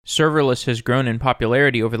Serverless has grown in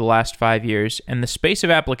popularity over the last 5 years, and the space of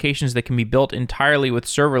applications that can be built entirely with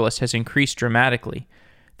serverless has increased dramatically.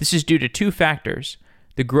 This is due to two factors: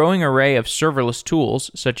 the growing array of serverless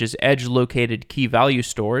tools, such as edge-located key-value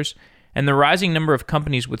stores, and the rising number of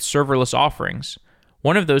companies with serverless offerings.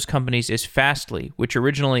 One of those companies is Fastly, which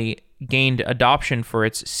originally gained adoption for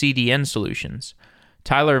its CDN solutions.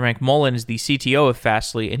 Tyler McMullen is the CTO of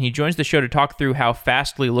Fastly, and he joins the show to talk through how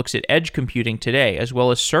Fastly looks at edge computing today, as well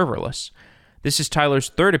as serverless. This is Tyler's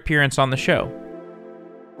third appearance on the show.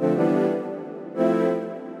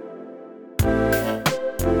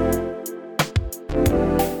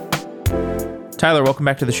 Tyler, welcome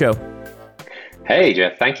back to the show. Hey,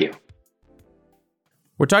 Jeff. Thank you.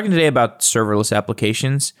 We're talking today about serverless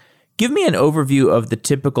applications. Give me an overview of the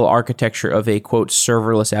typical architecture of a, quote,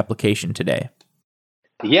 serverless application today.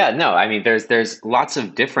 Yeah, no, I mean, there's lots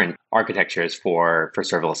of different architectures for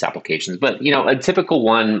serverless applications, but a typical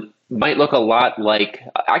one might look a lot like,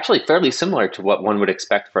 actually fairly similar to what one would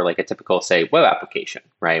expect for like a typical, say, web application,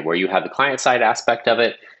 right? Where you have the client side aspect of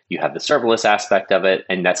it, you have the serverless aspect of it,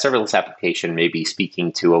 and that serverless application may be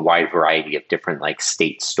speaking to a wide variety of different like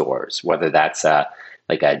state stores, whether that's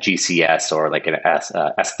like a GCS or like an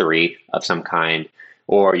S3 of some kind,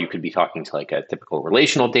 or you could be talking to like a typical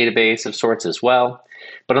relational database of sorts as well.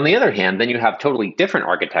 But on the other hand, then you have totally different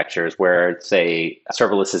architectures where, say,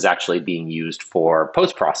 serverless is actually being used for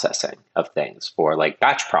post-processing of things, for like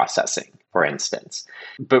batch processing, for instance.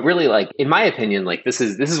 But really, like, in my opinion, like this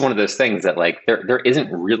is one of those things that like there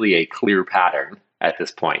isn't really a clear pattern at this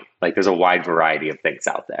point. Like there's a wide variety of things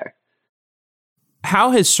out there. How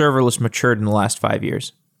has serverless matured in the last 5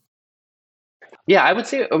 years? Yeah, I would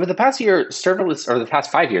say over the past year, the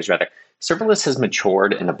past 5 years rather, serverless has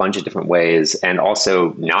matured in a bunch of different ways and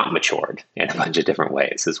also not matured in a bunch of different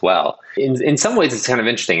ways as well. In some ways, it's kind of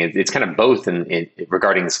interesting. It's kind of both in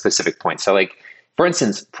regarding specific points. So like, for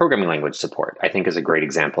instance, programming language support, I think is a great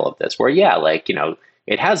example of this, where, yeah, like,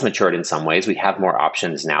 it has matured in some ways. We have more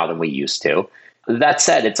options now than we used to. That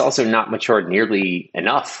said, it's also not matured nearly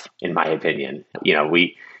enough, in my opinion.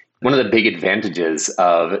 One of the big advantages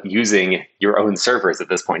of using your own servers at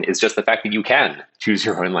this point is just the fact that you can choose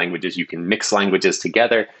your own languages. You can mix languages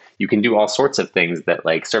together. You can do all sorts of things that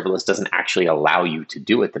like serverless doesn't actually allow you to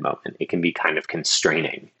do at the moment. It can be kind of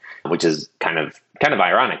constraining, which is kind of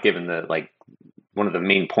ironic given that like one of the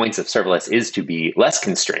main points of serverless is to be less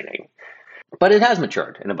constraining. But it has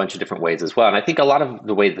matured in a bunch of different ways as well. And I think a lot of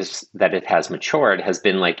the way that it has matured has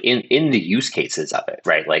been like in the use cases of it,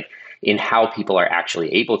 right? Like in how people are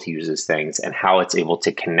actually able to use these things and how it's able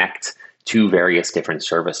to connect to various different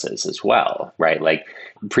services as well, right? Like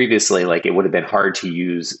previously, like it would have been hard to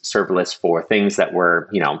use serverless for things that were,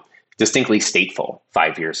 distinctly stateful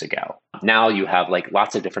 5 years ago. Now you have like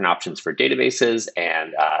lots of different options for databases.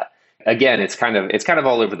 And again, it's kind of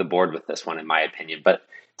all over the board with this one, in my opinion. But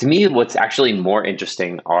to me, what's actually more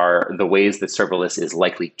interesting are the ways that serverless is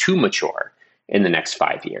likely to mature in the next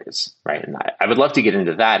 5 years, right? And I would love to get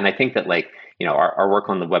into that. And I think that like, our work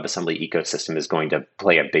on the WebAssembly ecosystem is going to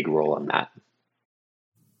play a big role in that.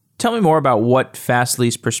 Tell me more about what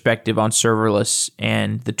Fastly's perspective on serverless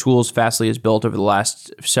and the tools Fastly has built over the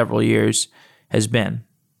last several years has been.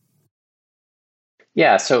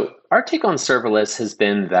 Yeah, so our take on serverless has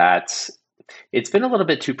been that it's been a little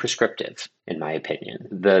bit too prescriptive, in my opinion.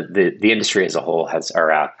 The industry as a whole has,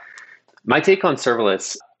 my take on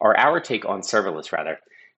serverless, or our take on serverless rather,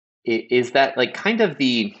 is that like kind of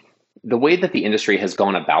the way that the industry has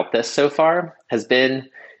gone about this so far has been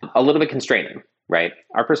a little bit constraining, right?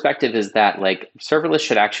 Our perspective is that like serverless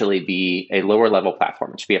should actually be a lower level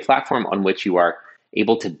platform. It should be a platform on which you are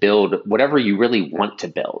able to build whatever you really want to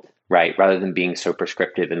build, right? Rather than being so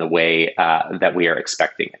prescriptive in the way that we are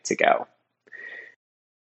expecting it to go.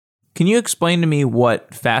 Can you explain to me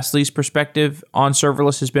what Fastly's perspective on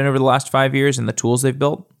serverless has been over the last 5 years and the tools they've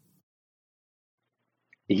built?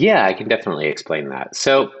 Yeah, I can definitely explain that.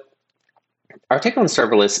 So our take on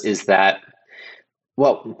serverless is that,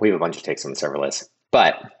 well, we have a bunch of takes on serverless,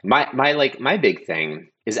 but my big thing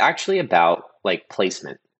is actually about like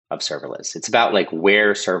placement of serverless. It's about like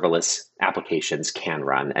where serverless applications can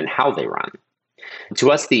run and how they run.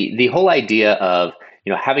 To us, the whole idea of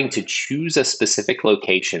having to choose a specific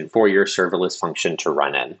location for your serverless function to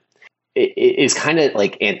run in is kind of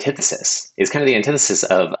like the antithesis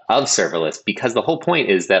of serverless, because the whole point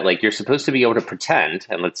is that like you're supposed to be able to pretend,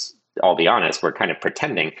 and let's all be honest, we're kind of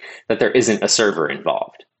pretending that there isn't a server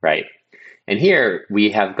involved, right? And here we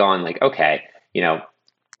have gone like, okay,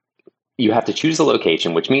 you have to choose a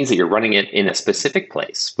location, which means that you're running it in a specific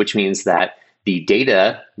place, which means that the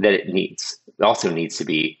data that it needs also needs to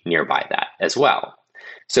be nearby that as well.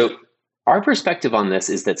 So our perspective on this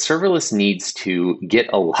is that serverless needs to get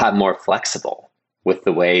a lot more flexible with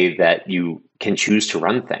the way that you can choose to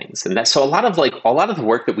run things. And that's so a lot of the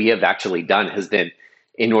work that we have actually done has been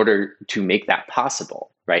in order to make that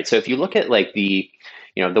possible, right? So if you look at like the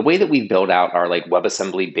way that we build out our like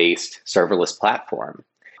WebAssembly based serverless platform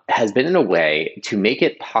has been in a way to make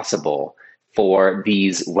it possible for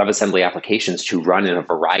these WebAssembly applications to run in a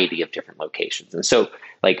variety of different locations. And so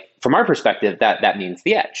like from our perspective, that means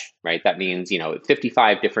the edge, right? That means,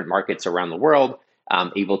 55 different markets around the world,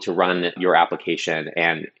 able to run your application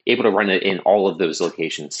and able to run it in all of those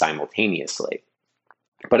locations simultaneously.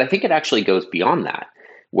 But I think it actually goes beyond that,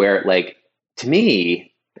 where like, to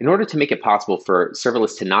me, in order to make it possible for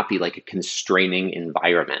serverless to not be like a constraining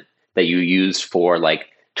environment that you use for like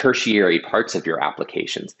tertiary parts of your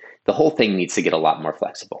applications, the whole thing needs to get a lot more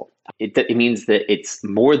flexible. It means that it's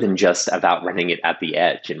more than just about running it at the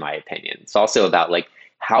edge, in my opinion. It's also about like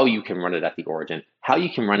how you can run it at the origin, how you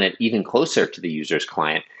can run it even closer to the user's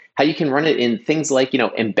client, how you can run it in things like,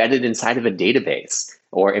 embedded inside of a database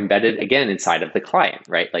or embedded again inside of the client,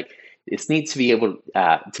 right? Like this needs to be able,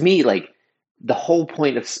 to me, like the whole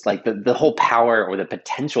point of like the whole power or the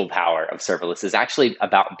potential power of serverless is actually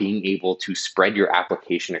about being able to spread your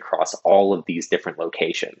application across all of these different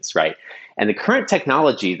locations, right? And the current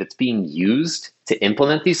technology that's being used to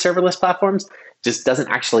implement these serverless platforms just doesn't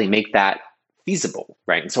actually make that feasible,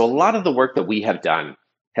 right? And so a lot of the work that we have done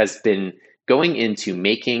has been going into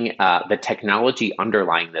making the technology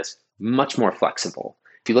underlying this much more flexible.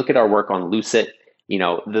 If you look at our work on Lucet,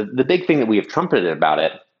 the big thing that we have trumpeted about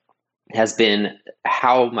it has been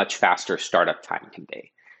how much faster startup time can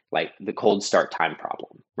be, like the cold start time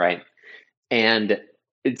problem, right? And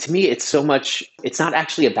to me, it's not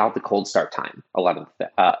actually about the cold start time a lot of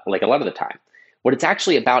the time. What it's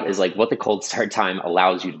actually about is like what the cold start time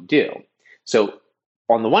allows you to do. So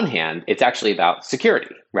on the one hand, it's actually about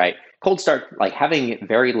security, right? Cold start, like having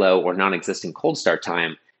very low or non-existent cold start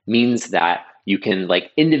time means that you can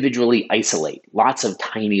like individually isolate lots of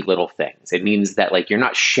tiny little things. It means that like you're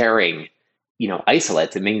not sharing,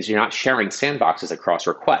 isolates. It means you're not sharing sandboxes across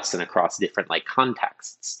requests and across different like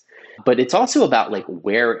contexts. But it's also about like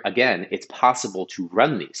where, again, it's possible to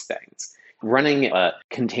run these things. Running a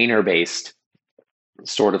container-based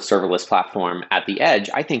sort of serverless platform at the edge,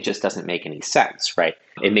 I think just doesn't make any sense, right?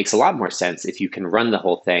 It makes a lot more sense if you can run the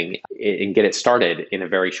whole thing and get it started in a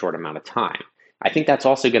very short amount of time. I think that's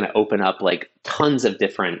also going to open up like tons of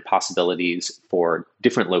different possibilities for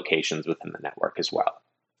different locations within the network as well.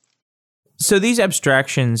 So these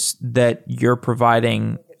abstractions that you're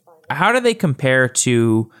providing, how do they compare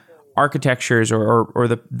to architectures or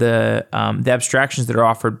the abstractions that are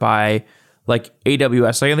offered by like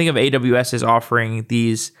AWS? Like I think of AWS as offering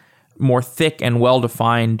these more thick and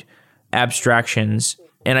well-defined abstractions,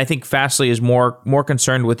 and I think Fastly is more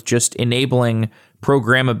concerned with just enabling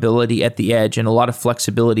programmability at the edge and a lot of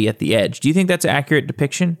flexibility at the edge. Do you think that's an accurate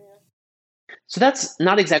depiction? So that's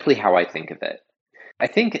not exactly how I think of it. I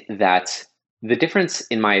think that the difference,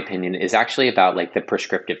 in my opinion, is actually about like the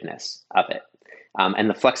prescriptiveness of it. And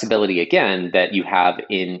the flexibility, again, that you have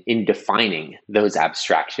in defining those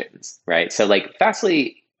abstractions, right? So like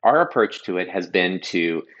Fastly, our approach to it has been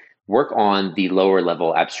to work on the lower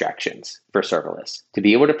level abstractions for serverless, to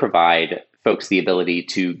be able to provide folks the ability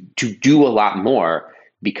to do a lot more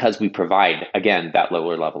because we provide, again, that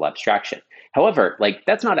lower level abstraction. However, like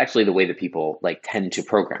that's not actually the way that people like tend to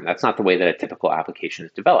program. That's not the way that a typical application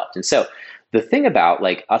is developed. And so the thing about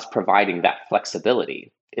like us providing that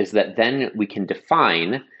flexibility is that then we can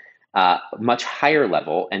define much higher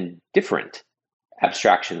level and different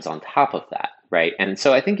abstractions on top of that, right? And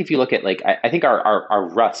so I think if you look at like, I think our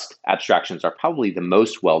Rust abstractions are probably the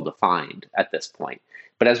most well-defined at this point.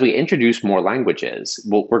 But as we introduce more languages,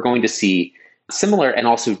 we're going to see similar and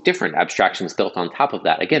also different abstractions built on top of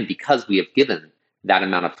that, again, because we have given that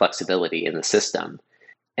amount of flexibility in the system.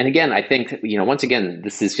 And again, I think, once again,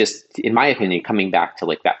 this is just, in my opinion, coming back to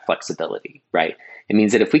like that flexibility, right? It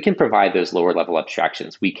means that if we can provide those lower level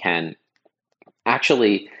abstractions, we can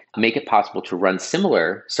actually make it possible to run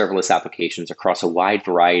similar serverless applications across a wide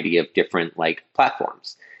variety of different like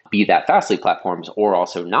platforms, be that Fastly platforms or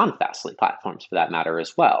also non-Fastly platforms for that matter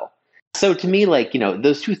as well. So to me, like,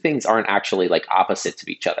 those two things aren't actually like opposites of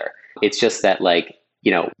each other. It's just that like,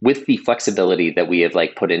 with the flexibility that we have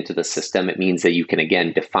like put into the system, it means that you can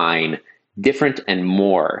again define different and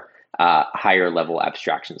more higher level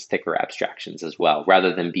abstractions, thicker abstractions as well,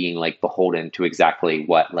 rather than being like beholden to exactly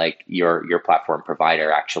what like your platform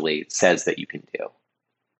provider actually says that you can do.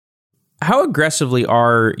 How aggressively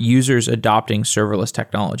are users adopting serverless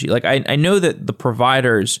technology? Like I know that the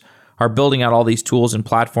providers are building out all these tools and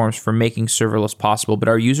platforms for making serverless possible, but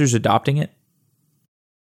are users adopting it?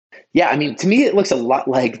 Yeah, I mean, to me, it looks a lot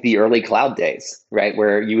like the early cloud days, right?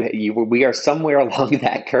 Where we are somewhere along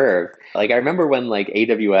that curve. Like I remember when like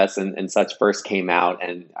AWS and such first came out,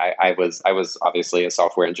 and I was obviously a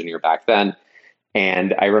software engineer back then,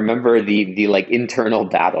 and I remember the like internal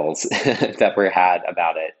battles that were had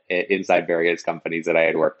about it inside various companies that I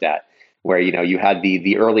had worked at, where you had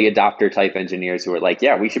the early adopter type engineers who were like,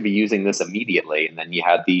 yeah, we should be using this immediately, and then you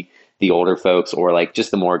had the older folks, or like just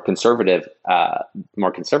the more conservative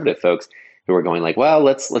folks who were going like, well,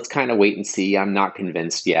 let's kind of wait and see. I'm not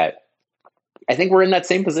convinced yet. I think we're in that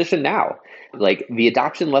same position now. Like the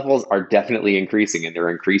adoption levels are definitely increasing, and they're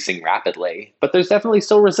increasing rapidly, but there's definitely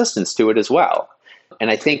still resistance to it as well. And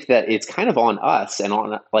I think that it's kind of on us and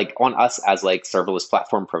on us as like serverless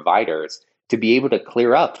platform providers to be able to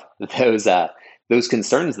clear up those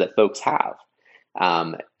concerns that folks have.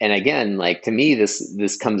 And again, like to me,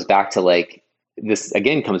 this comes back to like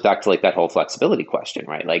that whole flexibility question,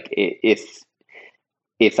 right? Like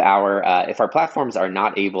if our platforms are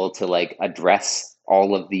not able to like address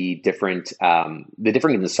all of the different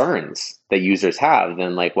concerns that users have,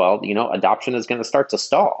 then like, well, adoption is going to start to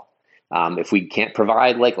stall. If we can't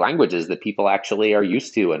provide like languages that people actually are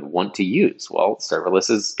used to and want to use, well, serverless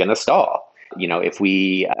is going to stall. If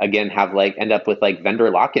we again end up with like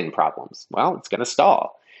vendor lock-in problems, well, it's going to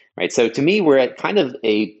stall, right? So to me, we're at kind of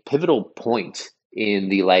a pivotal point in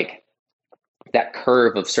the like that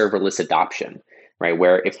curve of serverless adoption, right?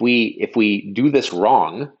 Where if we do this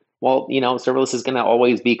wrong, well, serverless is going to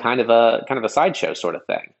always be kind of a sideshow sort of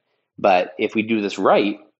thing. But if we do this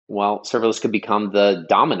right, well, serverless could become the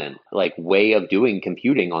dominant like way of doing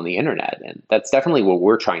computing on the internet, and that's definitely what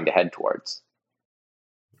we're trying to head towards.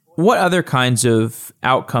 What other kinds of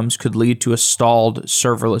outcomes could lead to a stalled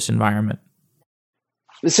serverless environment?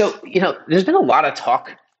 So, there's been a lot of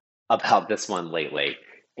talk about this one lately.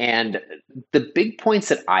 And the big points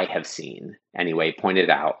that I have seen, anyway, pointed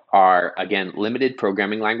out are, again, limited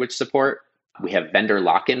programming language support. We have vendor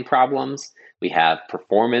lock-in problems. We have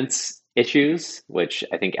performance issues, which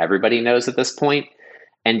I think everybody knows at this point,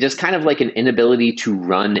 and just kind of like an inability to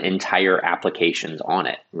run entire applications on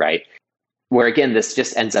it, right? Where again, this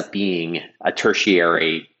just ends up being a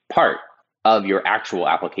tertiary part of your actual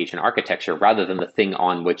application architecture rather than the thing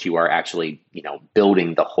on which you are actually,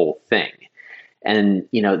 building the whole thing. And,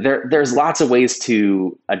 there's lots of ways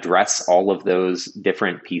to address all of those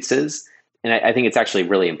different pieces. And I think it's actually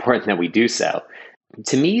really important that we do so.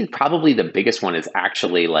 To me, probably the biggest one is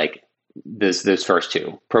actually like those first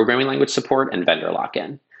two, programming language support and vendor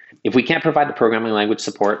lock-in. If we can't provide the programming language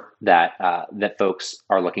support that folks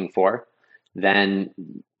are looking for, then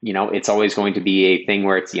it's always going to be a thing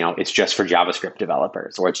where it's just for JavaScript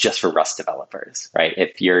developers or it's just for Rust developers, right?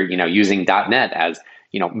 If you're using .NET as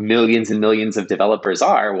millions and millions of developers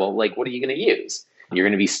are, well, like what are you going to use? You're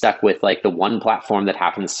going to be stuck with like the one platform that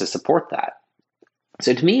happens to support that.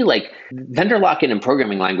 So to me, like vendor lock-in and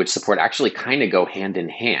programming language support actually kind of go hand in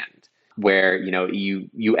hand, where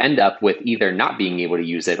you end up with either not being able to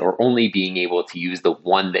use it or only being able to use the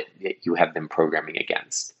one that you have been programming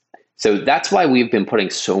against. So that's why we've been putting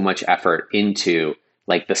so much effort into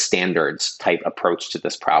like the standards type approach to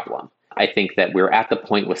this problem. I think that we're at the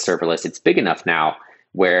point with serverless, it's big enough now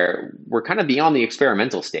where we're kind of beyond the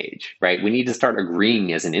experimental stage, right? We need to start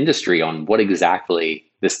agreeing as an industry on what exactly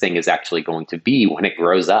this thing is actually going to be when it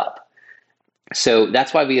grows up. So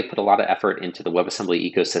that's why we have put a lot of effort into the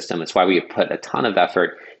WebAssembly ecosystem. It's why we have put a ton of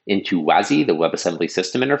effort into WASI, the WebAssembly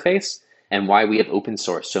system interface, and why we have open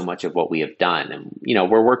sourced so much of what we have done. And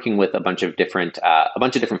we're working with a bunch of different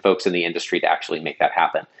folks in the industry to actually make that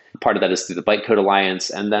happen. Part of that is through the Bytecode Alliance,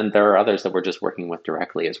 and then there are others that we're just working with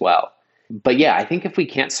directly as well. But yeah, I think if we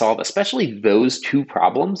can't solve especially those two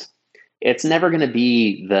problems, it's never going to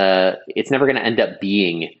end up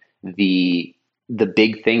being the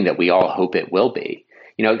big thing that we all hope it will be.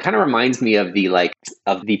 It kind of reminds me of the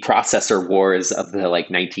processor wars of the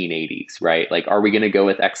 1980s, right? Like, are we going to go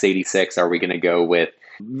with x86? Are we going to go with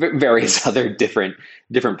various other different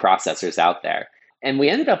processors out there? And we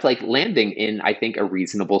ended up landing in, I think, a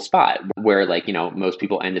reasonable spot where most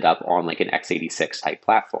people ended up on an x86 type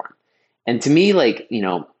platform. And to me,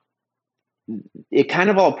 it kind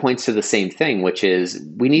of all points to the same thing, which is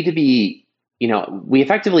we need to be, we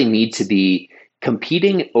effectively need to be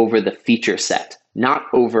competing over the feature set, not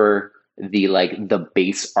over the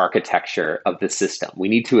base architecture of the system. We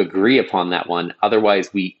need to agree upon that one.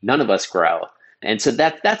 Otherwise, none of us grow. And so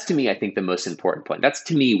that's to me, I think, the most important point. That's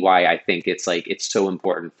to me why I think it's so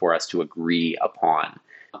important for us to agree upon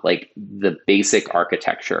like the basic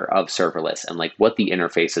architecture of serverless and like what the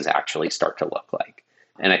interfaces actually start to look like.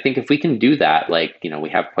 And I think if we can do that, like, we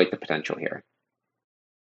have quite the potential here.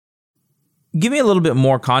 Give me a little bit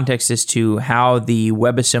more context as to how the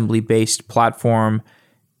WebAssembly-based platform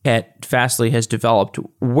at Fastly has developed.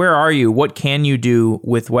 Where are you? What can you do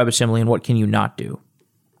with WebAssembly and what can you not do?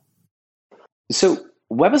 So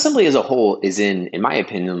WebAssembly as a whole is in my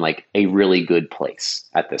opinion, like a really good place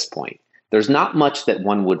at this point. There's not much that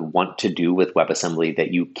one would want to do with WebAssembly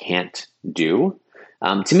that you can't do.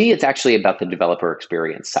 To me, it's actually about the developer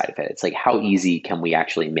experience side of it. It's like, how easy can we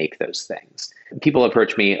actually make those things? People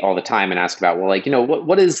approach me all the time and ask about, well, like,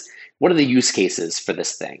 what are the use cases for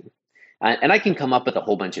this thing? And I can come up with a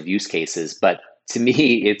whole bunch of use cases, but to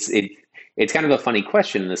me, it's kind of a funny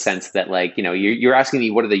question in the sense that, like, you're asking me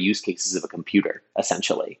what are the use cases of a computer,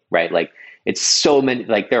 essentially, right? Like, it's so many,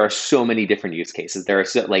 like, there are so many different use cases. There are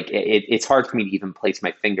so, like, it's hard for me to even place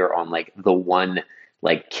my finger on like the one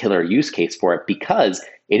like killer use case for it, because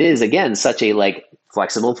it is, again, such a like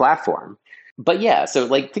flexible platform. But yeah, so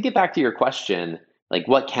like to get back to your question, like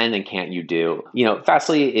what can and can't you do?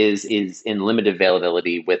 Fastly is in limited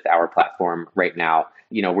availability with our platform right now.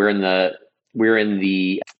 We're in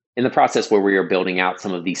the process where we are building out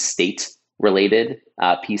some of these state related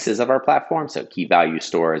pieces of our platform, so key value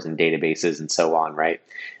stores and databases and so on, right?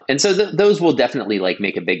 And so those will definitely like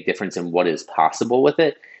make a big difference in what is possible with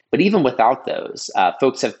it. But even without those,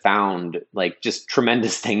 folks have found like just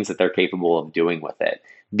tremendous things that they're capable of doing with it.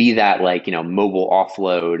 Be that like, mobile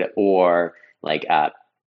offload or like,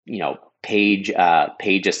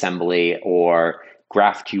 page assembly or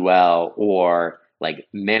GraphQL or like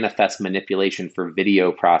manifest manipulation for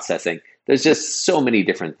video processing. There's just so many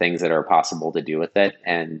different things that are possible to do with it.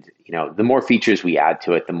 And, the more features we add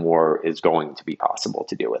to it, the more is going to be possible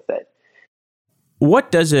to do with it.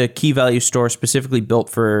 What does a key value store specifically built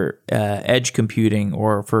for edge computing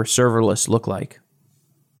or for serverless look like?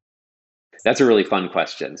 That's a really fun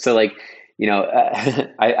question. So like,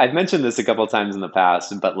 I've mentioned this a couple of times in the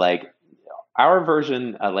past, but like our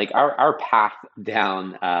version, like our path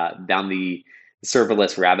down the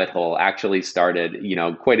serverless rabbit hole actually started,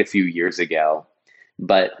 quite a few years ago.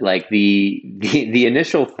 But like the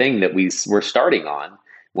initial thing that we were starting on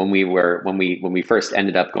when we first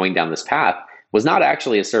ended up going down this path was not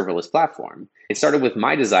actually a serverless platform. It started with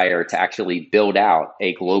my desire to actually build out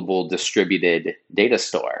a global distributed data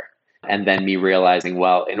store. And then me realizing,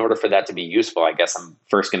 well, in order for that to be useful, I guess I'm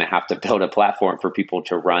first going to have to build a platform for people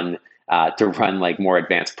to run like more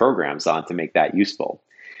advanced programs on to make that useful.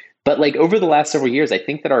 But like over the last several years, I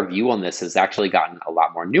think that our view on this has actually gotten a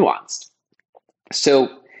lot more nuanced. So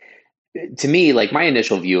to me, like my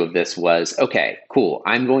initial view of this was, okay, cool.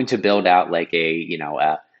 I'm going to build out like a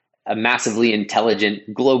massively intelligent,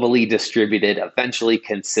 globally distributed, eventually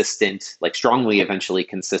consistent, like strongly eventually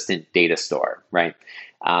consistent data store, right?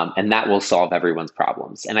 And that will solve everyone's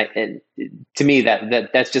problems. And to me,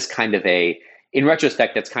 that's just kind of in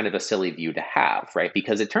retrospect, that's kind of a silly view to have, right?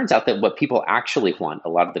 Because it turns out that what people actually want a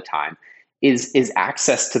lot of the time is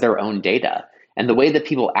access to their own data. And the way that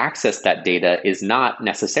people access that data is not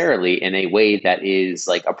necessarily in a way that is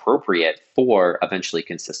like appropriate for eventually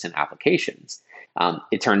consistent applications.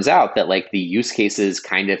 It turns out that like the use cases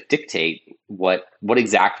kind of dictate what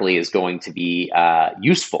exactly is going to be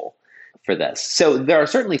useful for this. So there are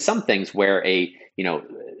certainly some things where a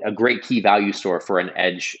great key value store for an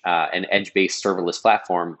edge-based serverless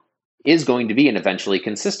platform is going to be an eventually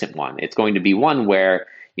consistent one. It's going to be one where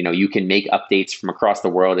you can make updates from across the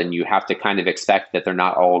world and you have to kind of expect that they're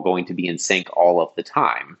not all going to be in sync all of the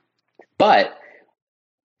time. But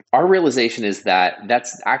our realization is that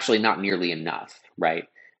that's actually not nearly enough, right?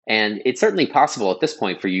 And it's certainly possible at this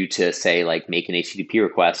point for you to say, like, make an HTTP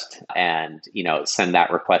request and, send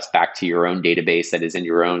that request back to your own database that is in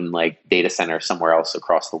your own like data center somewhere else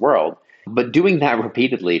across the world. But doing that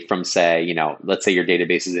repeatedly from, say, let's say your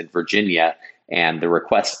database is in Virginia and the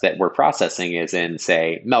request that we're processing is in,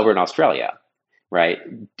 say, Melbourne, Australia, right?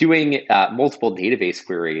 Doing multiple database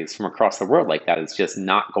queries from across the world like that is just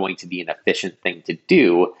not going to be an efficient thing to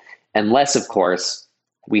do unless, of course,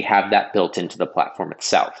 we have that built into the platform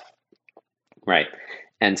itself, right?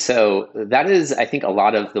 And so that is, I think, a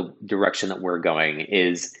lot of the direction that we're going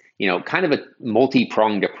is, kind of a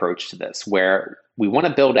multi-pronged approach to this, where we want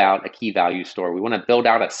to build out a key value store. We want to build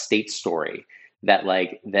out a state story that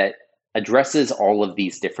addresses all of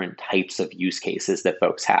these different types of use cases that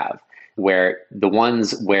folks have, where the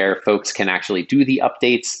ones where folks can actually do the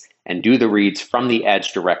updates and do the reads from the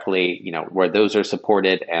edge directly, where those are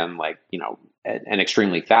supported and and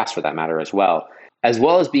extremely fast for that matter as well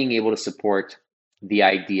as being able to support the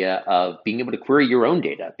idea of being able to query your own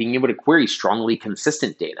data, being able to query strongly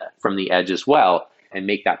consistent data from the edge as well, and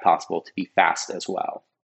make that possible to be fast as well.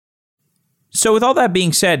 So with all that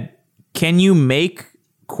being said, can you make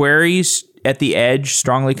queries at the edge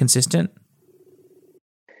strongly consistent?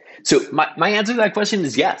 So my answer to that question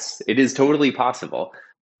is yes, it is totally possible.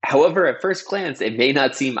 However, at first glance, it may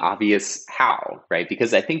not seem obvious how, right?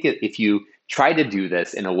 Because I think if you try to do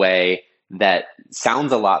this in a way that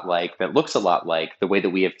sounds a lot like, that looks a lot like the way that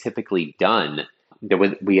we have typically done,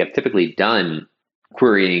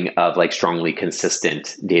 querying of like strongly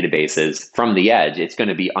consistent databases from the edge, it's going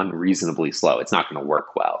to be unreasonably slow. It's not going to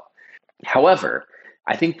work well. However,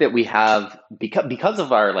 I think that we have, because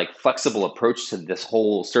of our like flexible approach to this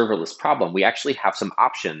whole serverless problem, we actually have some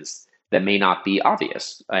options that may not be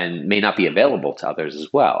obvious and may not be available to others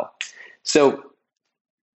as well. So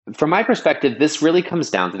from my perspective, this really comes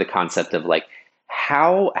down to the concept of like,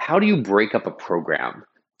 how do you break up a program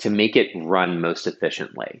to make it run most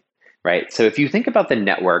efficiently, right? So if you think about the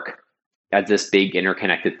network as this big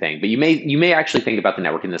interconnected thing, but you may actually think about the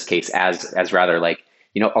network in this case as rather like,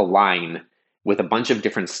 a line with a bunch of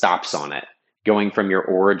different stops on it, going from your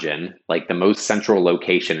origin, like the most central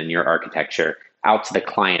location in your architecture, out to the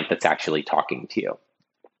client that's actually talking to you.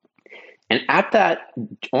 And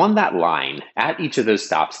on that line, at each of those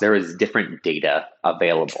stops, there is different data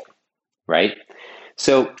available, right?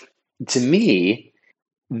 So to me,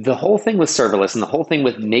 the whole thing with serverless and the whole thing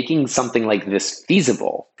with making something like this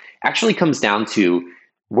feasible actually comes down to,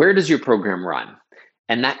 where does your program run?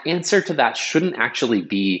 And that answer to that shouldn't actually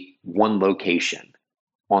be one location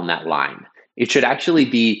on that line. It should actually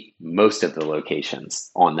be most of the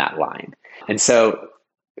locations on that line. And so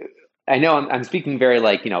I know I'm speaking very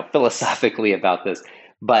philosophically about this,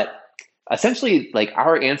 but essentially like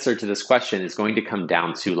our answer to this question is going to come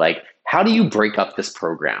down to like, how do you break up this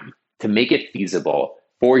program to make it feasible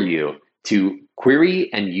for you to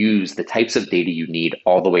query and use the types of data you need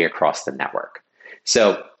all the way across the network?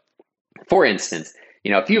 So for instance,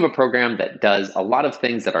 if you have a program that does a lot of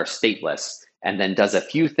things that are stateless and then does a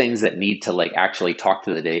few things that need to like actually talk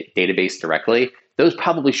to the database directly, those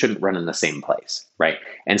probably shouldn't run in the same place, right?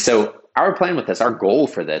 And so our plan with this, our goal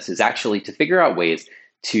for this is actually to figure out ways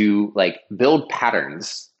to like build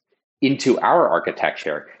patterns into our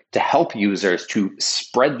architecture to help users to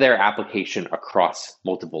spread their application across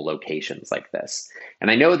multiple locations like this.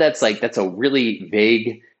 And I know that's a really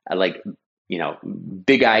vague,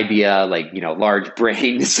 big idea, large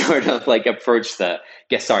brain sort of like approach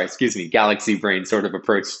galaxy brain sort of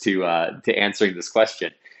approach to answering this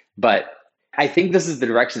question. But I think this is the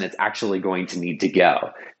direction it's actually going to need to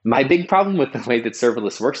go. My big problem with the way that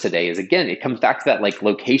serverless works today is, again, it comes back to that like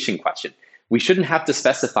location question. We shouldn't have to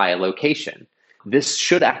specify a location. This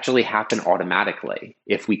should actually happen automatically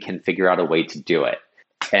if we can figure out a way to do it.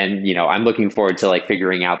 And, I'm looking forward to like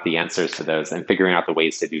figuring out the answers to those and figuring out the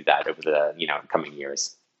ways to do that over the, coming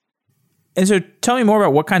years. And so tell me more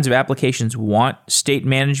about what kinds of applications want state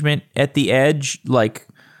management at the edge. Like,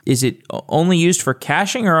 is it only used for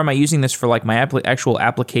caching, or am I using this for like my actual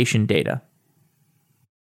application data?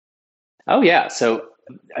 Oh yeah. So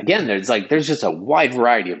again, there's just a wide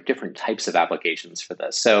variety of different types of applications for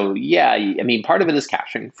this. So yeah, I mean, part of it is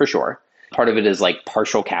caching for sure. Part of it is like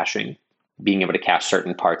partial caching, being able to cache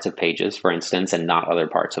certain parts of pages, for instance, and not other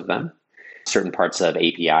parts of them, certain parts of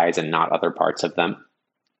APIs and not other parts of them.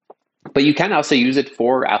 But you can also use it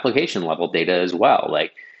for application level data as well.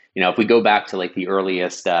 Like, if we go back to like the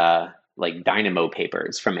earliest Dynamo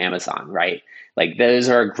papers from Amazon, right? Like those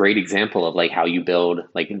are a great example of like how you build,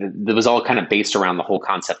 that was all kind of based around the whole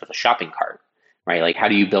concept of a shopping cart, right? Like how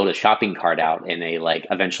do you build a shopping cart out in a like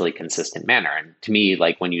eventually consistent manner? And to me,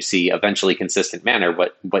 like when you see eventually consistent manner,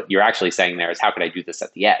 what you're actually saying there is, how could I do this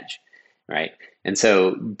at the edge, right? And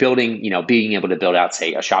so being able to build out,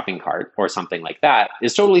 say, a shopping cart or something like that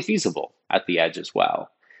is totally feasible at the edge as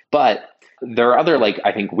well. But there are other,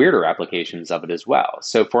 I think, weirder applications of it as well.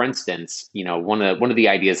 So for instance, one of the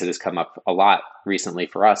ideas that has come up a lot recently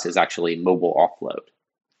for us is actually mobile offload.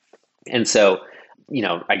 And so,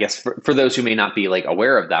 I guess for those who may not be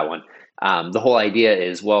aware of that one, the whole idea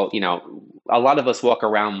is, well, a lot of us walk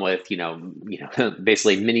around with,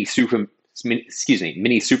 basically mini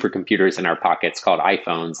supercomputers in our pockets called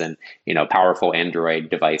iPhones and, powerful Android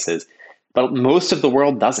devices, but most of the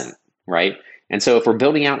world doesn't, right? And so if we're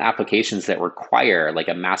building out applications that require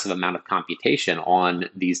a massive amount of computation on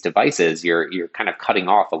these devices, you're kind of cutting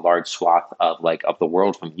off a large swath of the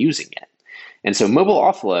world from using it. And so mobile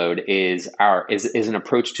offload is an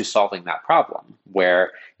approach to solving that problem,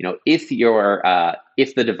 where if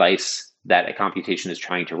the device that a computation is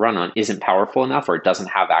trying to run on isn't powerful enough or it doesn't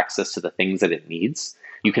have access to the things that it needs,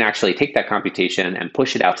 you can actually take that computation and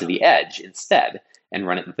push it out to the edge instead and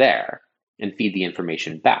run it there and feed the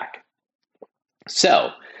information back.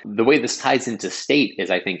 So the way this ties into state is,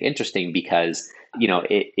 I think, interesting because,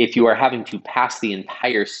 if you are having to pass the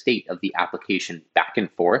entire state of the application back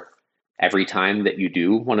and forth every time that you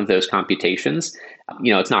do one of those computations,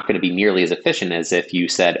 it's not going to be nearly as efficient as if you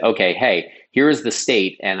said, okay, hey, here is the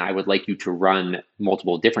state, and I would like you to run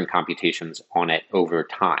multiple different computations on it over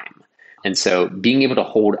time. And so being able to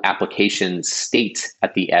hold application state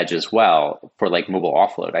at the edge as well for like mobile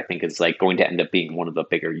offload, I think is like going to end up being one of the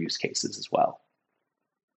bigger use cases as well.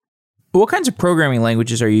 What kinds of programming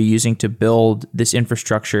languages are you using to build this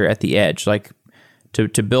infrastructure at the edge, like to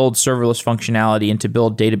build serverless functionality and to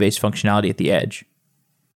build database functionality at the edge?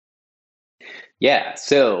 Yeah,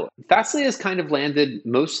 so Fastly has kind of landed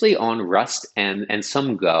mostly on Rust and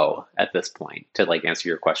some Go at this point, to like answer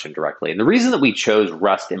your question directly. And the reason that we chose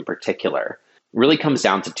Rust in particular really comes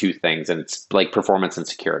down to two things, and it's like performance and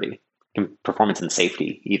security, and performance and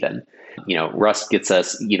safety even. Rust gets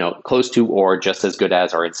us, close to or just as good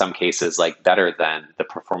as, or in some cases, like better than the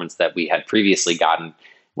performance that we had previously gotten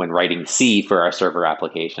when writing C for our server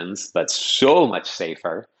applications, but so much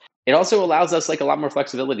safer. It also allows us like a lot more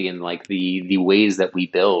flexibility in like the ways that we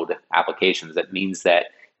build applications. That means that,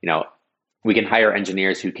 we can hire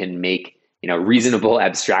engineers who can make, reasonable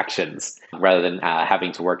abstractions rather than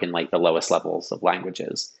having to work in like the lowest levels of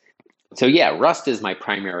languages. So yeah, Rust is my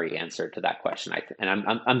primary answer to that question. And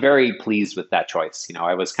I'm very pleased with that choice.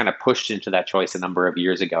 I was kind of pushed into that choice a number of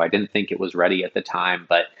years ago. I didn't think it was ready at the time,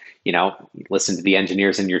 but listen to the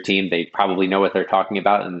engineers in your team. They probably know what they're talking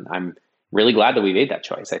about. And I'm really glad that we made that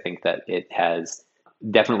choice. I think that it has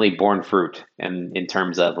definitely borne fruit and in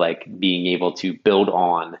terms of like being able to build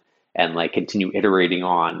on and like continue iterating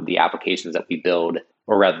on the applications that we build,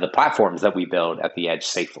 or rather the platforms that we build at the edge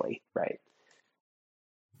safely, right?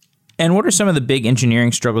 And what are some of the big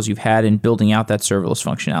engineering struggles you've had in building out that serverless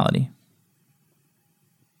functionality?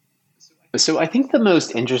 So I think the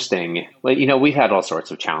most interesting, we've had all sorts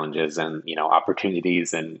of challenges and,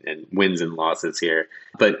 opportunities and wins and losses here.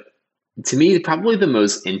 But to me, probably the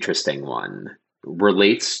most interesting one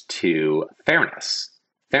relates to fairness.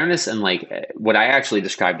 Fairness and like what I actually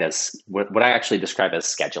describe as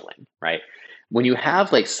scheduling, right? When you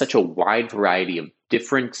have like such a wide variety of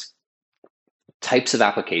different types of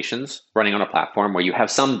applications running on a platform where you have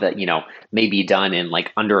some that, may be done in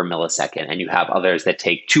like under a millisecond and you have others that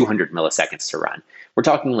take 200 milliseconds to run. We're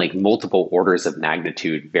talking like multiple orders of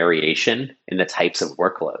magnitude variation in the types of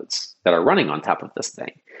workloads that are running on top of this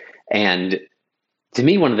thing. And to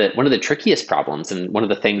me, one of the trickiest problems, and one of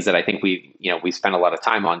the things that I think we spent a lot of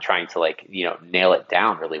time on trying to like, nail it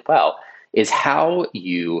down really well, is how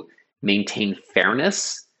you maintain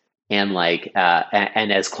fairness and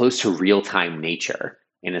and as close to real-time nature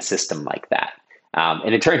in a system like that.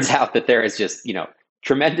 And it turns out that there is just,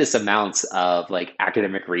 tremendous amounts of like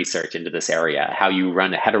academic research into this area, how you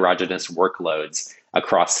run heterogeneous workloads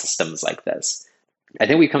across systems like this. I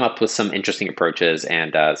think we come up with some interesting approaches,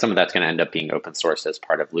 and some of that's going to end up being open source as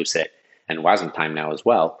part of Lucet and Wasm now as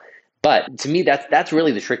well. But to me, that's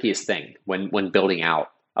really the trickiest thing when building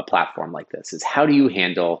out a platform like this, is how do you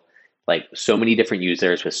handle like so many different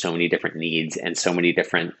users with so many different needs and so many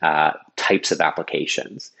different types of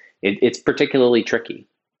applications. It's particularly tricky.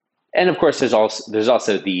 And of course, there's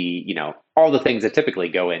also the, all the things that typically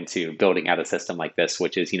go into building out a system like this,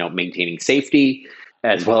 which is, maintaining safety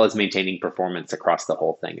as well as maintaining performance across the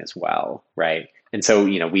whole thing as well, right? And so,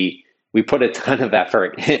 we put a ton of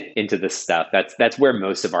effort into this stuff. That's where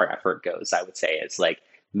most of our effort goes, I would say. It's like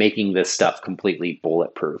making this stuff completely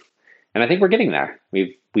bulletproof. And I think we're getting there.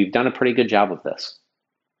 We've done a pretty good job of this.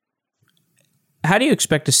 How do you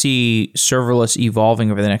expect to see serverless evolving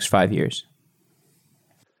over the next 5 years?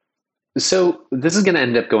 So this is going to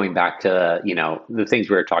end up going back to, the things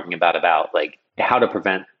we were talking about like how to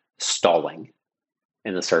prevent stalling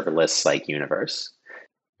in the serverless like universe.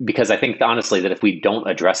 Because I think honestly that if we don't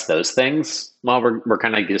address those things, well, we're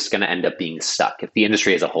kind of just going to end up being stuck if the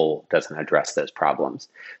industry as a whole doesn't address those problems.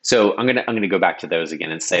 So I'm gonna go back to those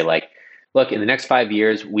again and say like, look, in the next 5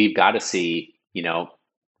 years, we've got to see,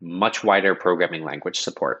 much wider programming language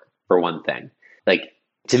support for one thing. Like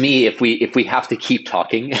to me, if we have to keep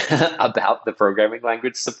talking about the programming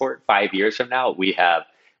language support 5 years from now, we have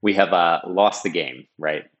lost the game,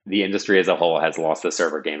 right? The industry as a whole has lost the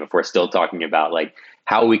server game if we're still talking about like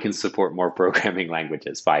how we can support more programming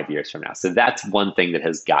languages 5 years from now. So that's one thing that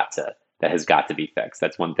has got to be fixed.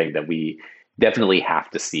 That's one thing that we definitely have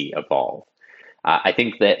to see evolve. I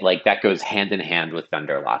think that like that goes hand in hand with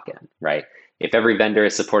vendor lock-in, right? If every vendor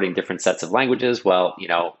is supporting different sets of languages, well,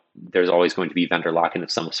 there's always going to be vendor lock-in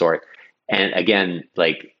of some sort. And again,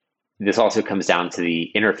 like this also comes down to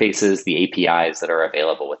the interfaces, the APIs that are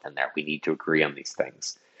available within there. We need to agree on these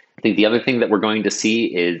things. I think the other thing that we're going to see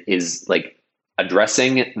is like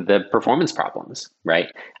addressing the performance problems,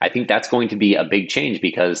 right? I think that's going to be a big change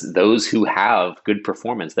because those who have good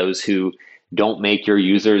performance, those who don't make your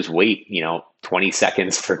users wait, 20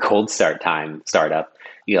 seconds for cold startup,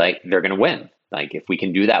 they're going to win. Like if we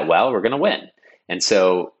can do that well, we're going to win. And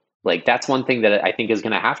so like that's one thing that I think is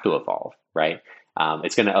going to have to evolve, right?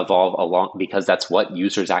 It's going to evolve along because that's what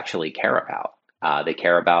users actually care about. They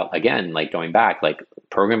care about, again, like going back, like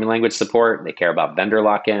programming language support, they care about vendor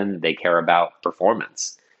lock-in, they care about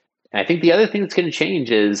performance. And I think the other thing that's going to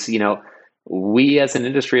change is, we as an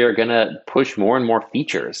industry are going to push more and more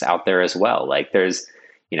features out there as well. Like there's,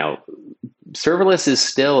 serverless is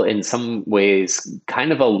still in some ways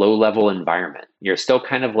kind of a low level environment. You're still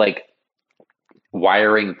kind of like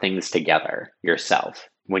wiring things together yourself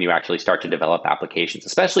when you actually start to develop applications,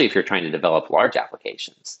 especially if you're trying to develop large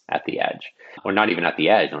applications at the edge, or not even at the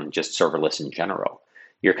edge, on just serverless in general.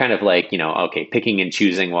 You're kind of like, okay, picking and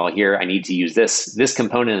choosing, well, here I need to use this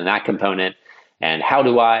component and that component. And how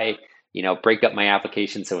do I, break up my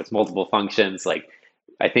application so it's multiple functions? Like,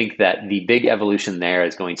 I think that the big evolution there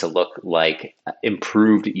is going to look like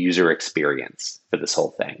improved user experience for this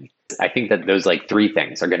whole thing. I think that those like three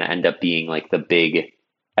things are going to end up being like the big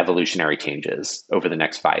evolutionary changes over the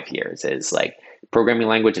next 5 years, is like programming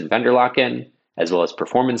language and vendor lock-in, as well as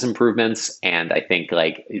performance improvements. And I think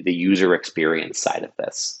like the user experience side of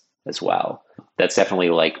this as well. That's definitely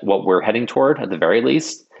like what we're heading toward at the very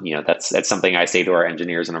least. That's something I say to our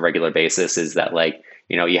engineers on a regular basis, is that like,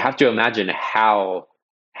 you have to imagine how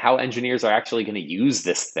engineers are actually going to use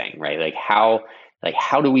this thing, right? Like how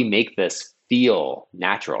do we make this feel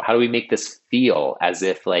natural? How do we make this feel as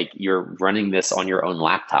if like you're running this on your own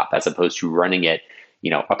laptop as opposed to running it,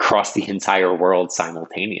 across the entire world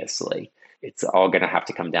simultaneously? It's all going to have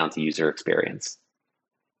to come down to user experience.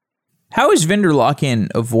 How is vendor lock-in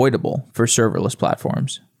avoidable for serverless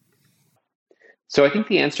platforms? So I think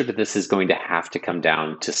the answer to this is going to have to come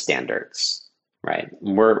down to standards, right?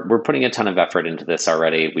 We're putting a ton of effort into this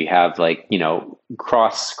already. We have like,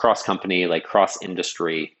 cross company, like cross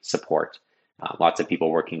industry support. Lots of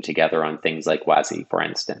people working together on things like WASI, for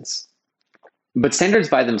instance. But standards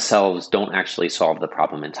by themselves don't actually solve the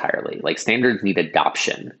problem entirely. Like standards need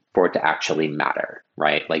adoption for it to actually matter,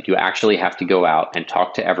 right? Like you actually have to go out and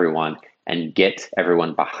talk to everyone and get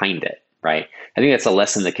everyone behind it, right? I think that's a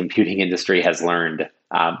lesson the computing industry has learned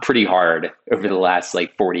pretty hard over the last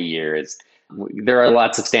like 40 years. There are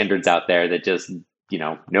lots of standards out there that just,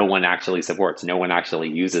 no one actually supports, no one actually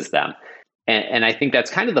uses them. And I think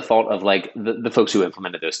that's kind of the fault of like the folks who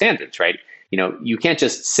implemented those standards, right? You can't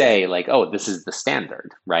just say like, oh, this is the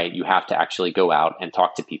standard, right? You have to actually go out and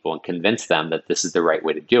talk to people and convince them that this is the right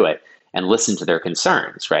way to do it and listen to their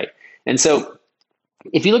concerns, right? And so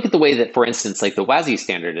if you look at the way that, for instance, like the WASI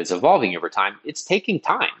standard is evolving over time, it's taking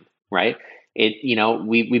time, right?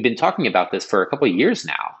 We've been talking about this for a couple of years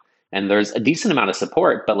now, and there's a decent amount of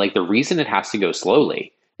support, but like the reason it has to go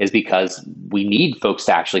slowly is because we need folks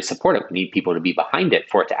to actually support it. We need people to be behind it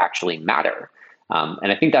for it to actually matter.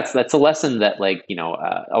 And I think that's a lesson that like, a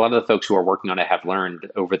lot of the folks who are working on it have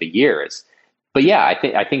learned over the years. But yeah,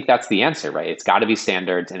 I think that's the answer, right? It's got to be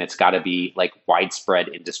standards, and it's got to be like widespread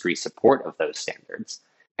industry support of those standards.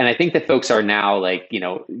 And I think that folks are now like,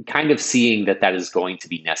 kind of seeing that is going to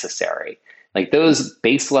be necessary. Like those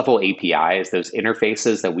base level APIs, those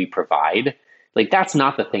interfaces that we provide, like that's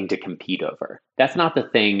not the thing to compete over. That's not the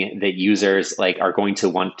thing that users like are going to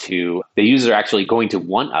want to, the users are actually going to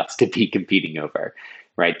want us to be competing over,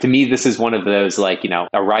 right? To me, this is one of those like,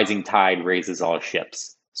 a rising tide raises all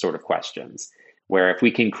ships sort of questions, where if we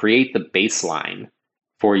can create the baseline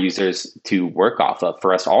for users to work off of,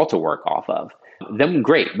 for us all to work off of, then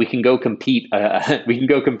great, we can go compete. We can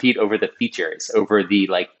go compete over the features, over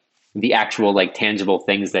the actual like tangible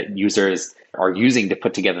things that users are using to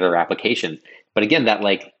put together their application. But again,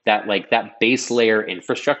 that base layer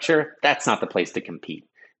infrastructure, that's not the place to compete,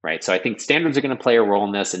 right? So I think standards are going to play a role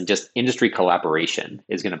in this, and just industry collaboration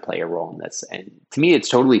is going to play a role in this. And to me, it's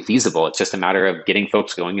totally feasible. It's just a matter of getting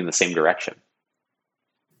folks going in the same direction.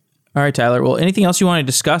 All right, Tyler. Well, anything else you want to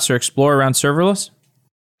discuss or explore around serverless?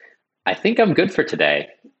 I think I'm good for today.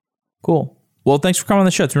 Cool. Well, thanks for coming on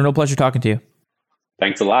the show. It's been a real pleasure talking to you.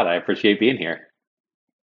 Thanks a lot. I appreciate being here.